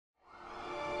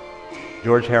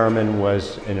George Herriman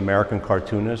was an American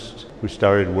cartoonist who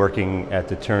started working at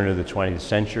the turn of the 20th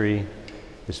century.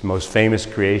 His most famous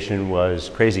creation was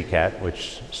Krazy Kat,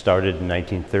 which started in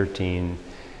 1913,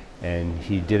 and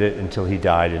he did it until he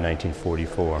died in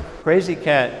 1944. Krazy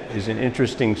Kat is an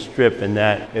interesting strip in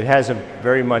that it has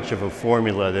very much of a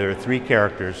formula. There are three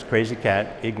characters: Krazy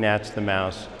Kat, Ignatz the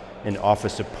mouse, and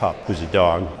Offisa Pupp, who's a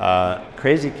dog.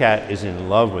 Krazy Kat is in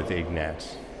love with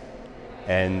Ignatz,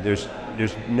 and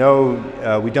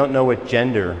we don't know what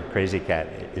gender Krazy Kat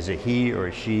is. It he or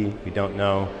a she? We don't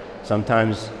know.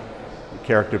 Sometimes the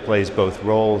character plays both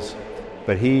roles,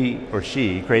 but he or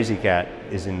she, Krazy Kat,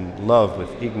 is in love with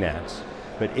Ignatz.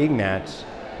 But Ignatz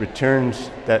returns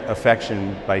that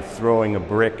affection by throwing a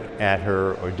brick at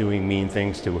her or doing mean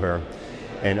things to her.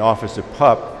 And Offisa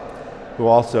Pupp, who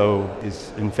also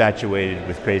is infatuated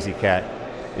with Krazy Kat,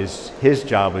 his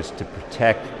job is to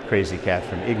protect Krazy Kat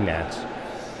from Ignatz.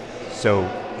 So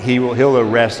he'll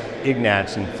arrest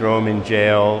Ignatz and throw him in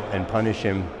jail and punish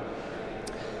him.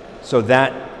 So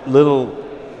that little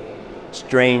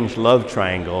strange love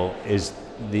triangle is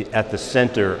at the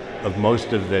center of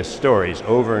most of the stories,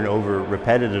 over and over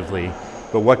repetitively.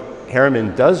 But what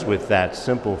Herriman does with that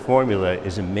simple formula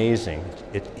is amazing.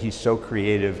 He's so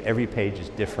creative. Every page is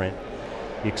different.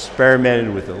 He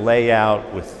experimented with the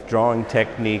layout, with drawing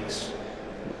techniques,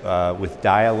 with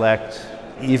dialect,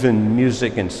 even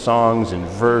music and songs and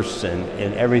verse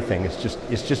and everything.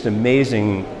 It's just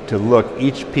amazing to look.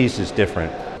 Each piece is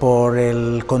different. Por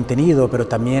el contenido, pero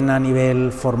también a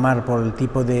nivel formal, por el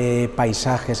tipo de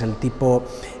paisajes, el tipo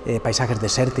paisajes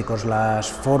desérticos, las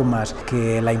formas,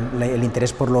 el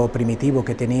interés por lo primitivo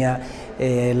que tenía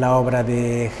la obra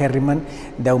de Herriman.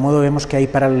 De algún modo vemos que hay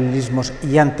paralelismos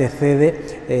y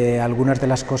antecede algunas de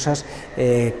las cosas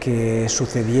que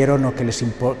sucedieron o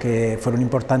que fueron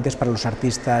importantes para los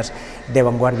artistas de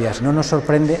vanguardias. No nos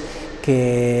sorprende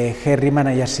que Herriman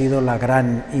haya sido la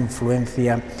gran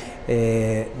influencia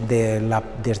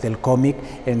desde el cómic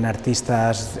en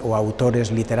artistas o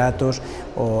autores literatos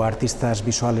o artistas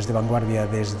visuales de vanguardia,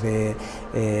 desde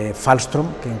Falstrom,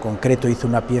 que en concreto hizo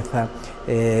una pieza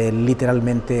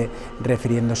literalmente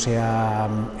refiriéndose a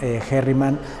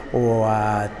Herriman, o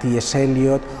a T.S.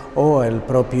 Eliot, o el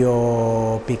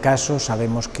propio Picasso.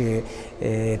 Sabemos que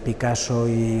Picasso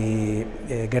y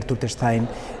Gertrude Stein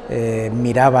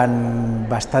miraban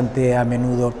bastante a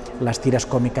menudo las tiras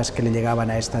cómicas que le llegaban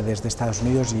a esta desde Estados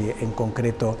Unidos, y en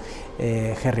concreto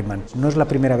Herriman. No es la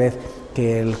primera vez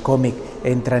que el cómic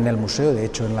entra en el museo. De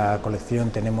hecho, en la colección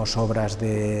tenemos obras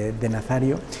de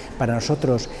Nazario. Para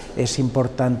nosotros es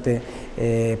importante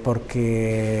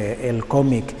porque el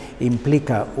cómic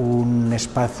implica un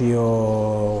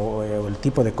espacio, el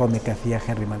tipo de cómic que hacía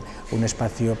Herriman, un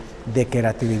espacio de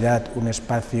creatividad, un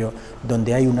espacio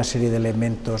donde hay una serie de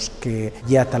elementos que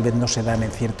ya tal vez no se dan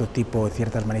en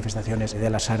ciertas manifestaciones de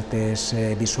las artes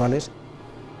visuales.